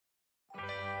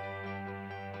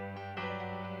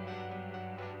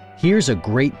Here's a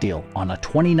great deal on a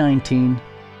 2019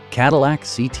 Cadillac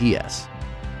CTS.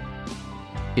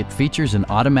 It features an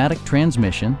automatic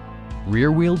transmission,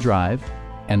 rear-wheel drive,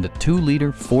 and a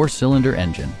 2-liter 4-cylinder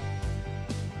engine.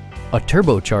 A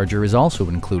turbocharger is also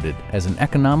included as an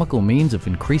economical means of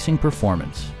increasing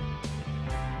performance.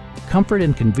 Comfort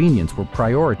and convenience were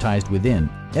prioritized within,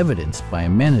 evidenced by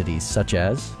amenities such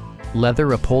as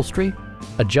leather upholstery,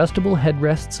 adjustable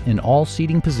headrests in all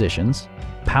seating positions,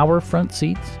 power front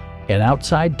seats, an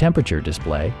outside temperature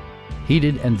display,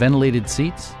 heated and ventilated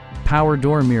seats, power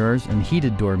door mirrors and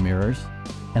heated door mirrors,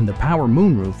 and the power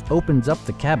moonroof opens up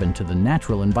the cabin to the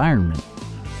natural environment.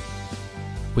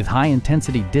 With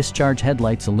high-intensity discharge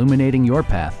headlights illuminating your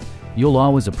path, you'll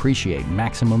always appreciate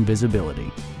maximum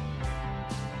visibility.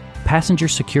 Passenger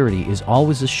security is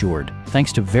always assured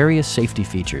thanks to various safety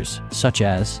features such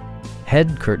as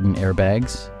head curtain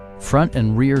airbags, front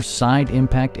and rear side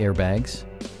impact airbags,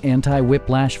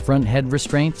 anti-whiplash front head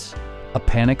restraints, a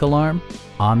panic alarm,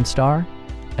 OnStar,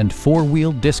 and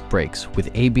 4-wheel disc brakes with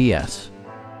ABS.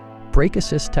 Brake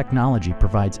assist technology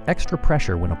provides extra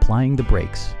pressure when applying the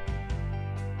brakes.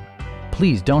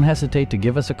 Please don't hesitate to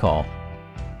give us a call.